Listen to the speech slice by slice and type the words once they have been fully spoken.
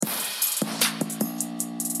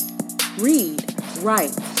Read,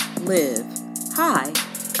 write, live. Hi,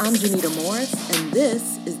 I'm Janita Morris, and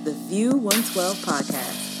this is the View 112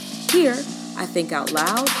 podcast. Here, I think out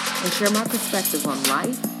loud and share my perspective on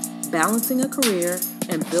life, balancing a career,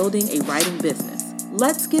 and building a writing business.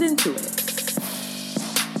 Let's get into it.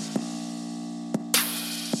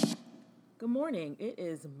 Good morning. It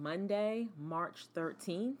is Monday, March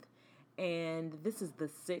 13th. And this is the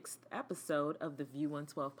 6th episode of the View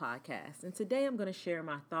 112 podcast. And today I'm going to share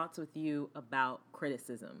my thoughts with you about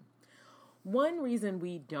criticism. One reason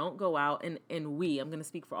we don't go out, and I'm going to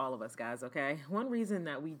speak for all of us guys, okay? One reason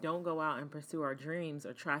that we don't go out and pursue our dreams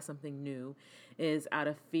or try something new is out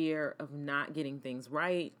of fear of not getting things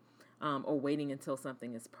right or waiting until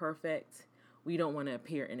something is perfect. We don't want to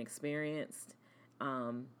appear inexperienced.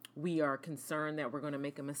 We are concerned that we're going to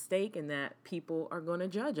make a mistake and that people are going to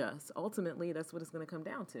judge us. Ultimately, that's what it's going to come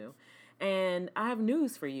down to. And I have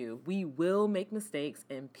news for you. We will make mistakes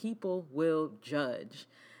and people will judge.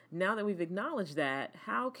 Now that we've acknowledged that,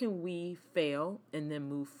 how can we fail and then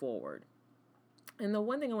move forward? And the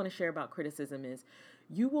one thing I want to share about criticism is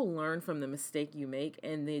you will learn from the mistake you make,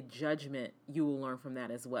 and the judgment, you will learn from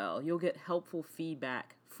that as well. You'll get helpful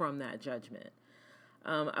feedback from that judgment.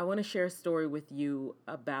 I want to share a story with you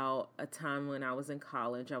about a time when I was in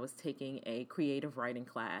college. I was taking a creative writing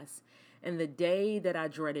class, and the day that I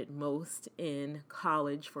dreaded most in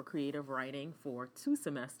college for creative writing for 2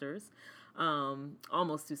 semesters,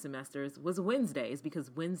 almost 2 semesters, was Wednesdays, because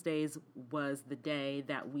Wednesdays was the day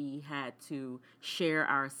that we had to share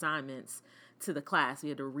our assignments to the class. We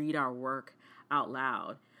had to read our work out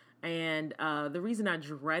loud. And the reason I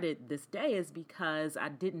dreaded this day is because I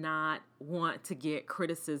did not want to get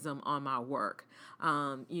criticism on my work.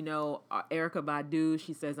 Erykah Badu,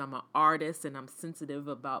 she says I'm an artist and I'm sensitive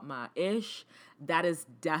about my ish. That is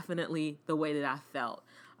definitely the way that I felt.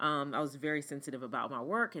 I was very sensitive about my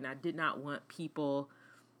work, and I did not want people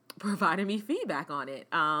providing me feedback on it.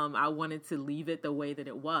 I wanted to leave it the way that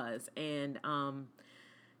it was. And,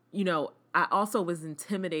 I also was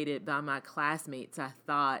intimidated by my classmates. I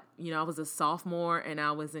thought, I was a sophomore and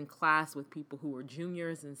I was in class with people who were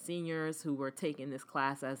juniors and seniors who were taking this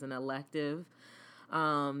class as an elective,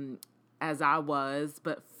 as I was,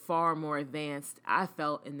 but far more advanced, I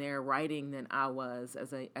felt, in their writing than I was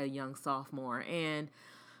as a young sophomore. And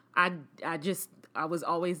I was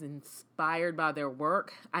always inspired by their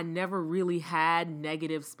work. I never really had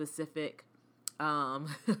negative specific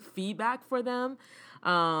feedback for them.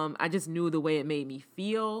 I just knew the way it made me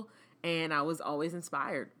feel, and I was always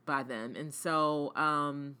inspired by them. And so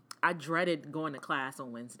I dreaded going to class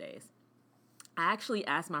on Wednesdays. I actually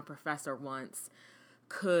asked my professor once,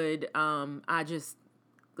 could there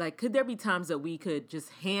be times that we could just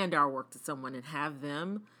hand our work to someone and have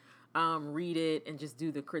them read it and just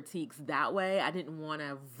do the critiques that way? I didn't want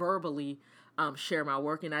to verbally share my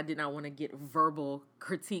work, and I did not want to get verbal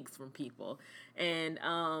critiques from people. And,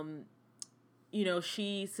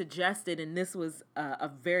 she suggested, and this was a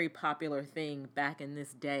very popular thing back in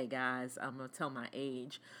this day, guys. I'm going to tell my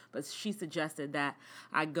age, but she suggested that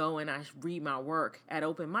I go and I read my work at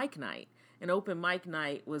open mic night. And open mic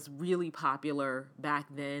night was really popular back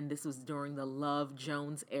then. This was during the Love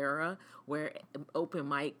Jones era, where open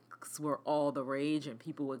mics were all the rage, and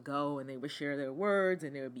people would go and they would share their words,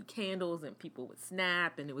 and there would be candles and people would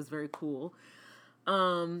snap, and it was very cool.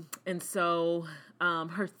 And so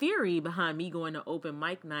her theory behind me going to open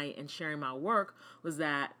mic night and sharing my work was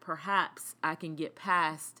that perhaps I can get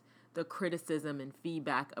past the criticism and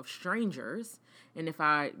feedback of strangers. And if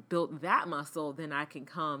I built that muscle, then I can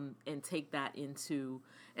come and take that into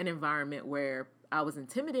an environment where I was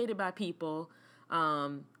intimidated by people,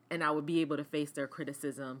 and I would be able to face their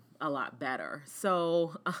criticism a lot better.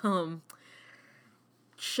 So,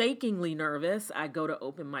 shakingly nervous, I go to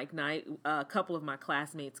open mic night. A couple of my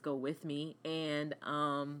classmates go with me, and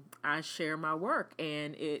I share my work,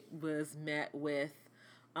 and it was met with,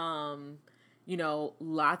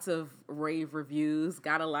 lots of rave reviews,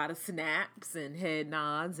 got a lot of snaps and head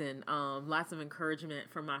nods, and lots of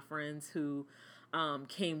encouragement from my friends who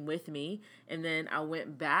came with me. And then I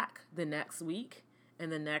went back the next week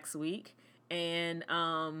and the next week, and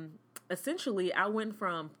essentially I went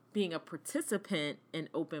from being a participant in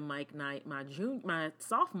open mic night my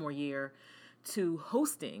sophomore year to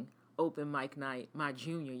hosting open mic night my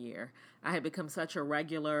junior year. I had become such a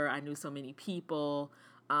regular. I knew so many people.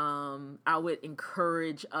 I would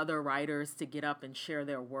encourage other writers to get up and share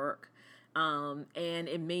their work. And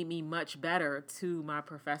it made me much better, to my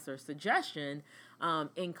professor's suggestion.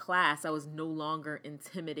 In class, I was no longer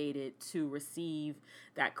intimidated to receive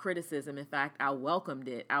that criticism. In fact, I welcomed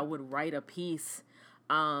it. I would write a piece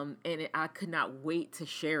I could not wait to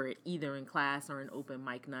share it either in class or in open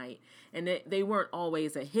mic night. And they weren't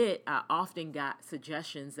always a hit. I often got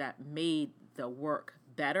suggestions that made the work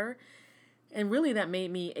better. And really that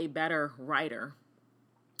made me a better writer.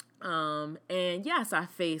 And yes, I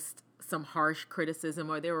faced some harsh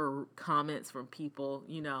criticism, or there were comments from people,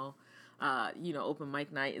 open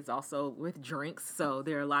mic night is also with drinks. So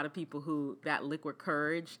there are a lot of people who that liquid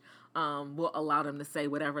courage will allow them to say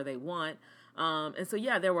whatever they want. And so,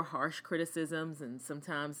 yeah, there were harsh criticisms and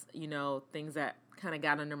sometimes, things that kind of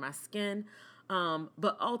got under my skin.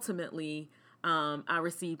 But ultimately, I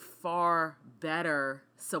received far better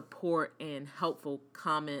support and helpful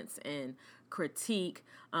comments and critique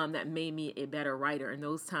that made me a better writer. And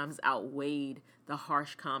those times outweighed the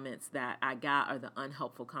harsh comments that I got or the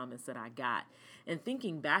unhelpful comments that I got. And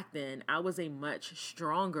thinking back then, I was a much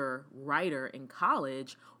stronger writer in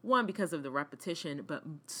college, one, because of the repetition, but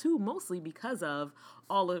two, mostly because of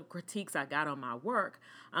all the critiques I got on my work.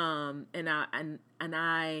 And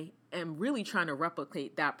I am really trying to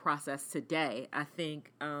replicate that process today. I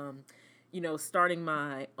think, starting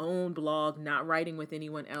my own blog, not writing with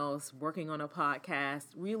anyone else, working on a podcast,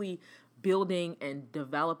 really building and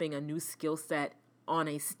developing a new skill set on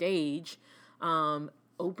a stage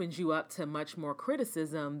opens you up to much more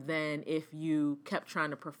criticism than if you kept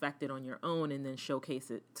trying to perfect it on your own and then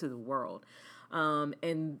showcase it to the world.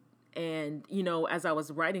 And as I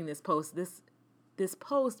was writing this post, this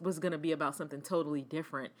post was going to be about something totally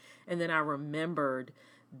different. And then I remembered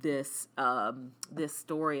this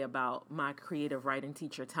story about my creative writing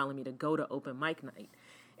teacher telling me to go to open mic night.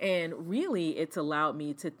 And really, it's allowed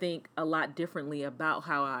me to think a lot differently about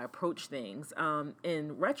how I approach things.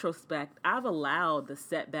 In retrospect, I've allowed the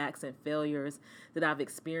setbacks and failures that I've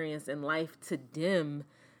experienced in life to dim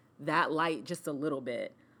that light just a little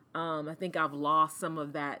bit. I think I've lost some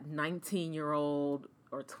of that 19-year-old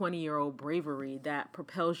or 20-year-old bravery that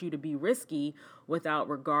propels you to be risky without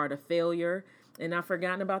regard of failure. And I've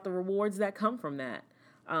forgotten about the rewards that come from that.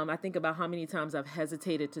 I think about how many times I've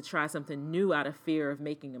hesitated to try something new out of fear of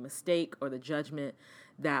making a mistake or the judgment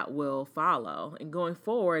that will follow. And going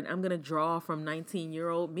forward, I'm going to draw from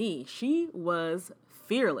 19-year-old me. She was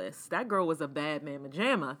fearless. That girl was a bad mamma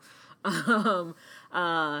jamma.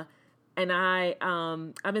 And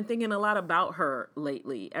I've been thinking a lot about her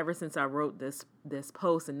lately, ever since I wrote this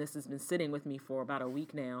post, and this has been sitting with me for about a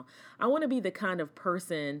week now. I want to be the kind of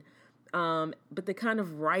person, but the kind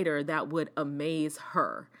of writer that would amaze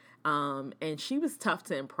her. And she was tough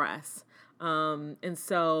to impress. And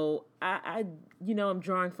so I'm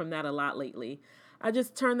drawing from that a lot lately. I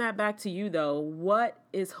just turn that back to you, though. What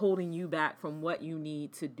is holding you back from what you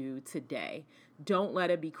need to do today? Don't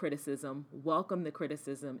let it be criticism. Welcome the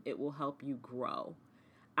criticism. It will help you grow.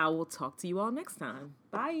 I will talk to you all next time.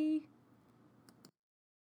 Bye.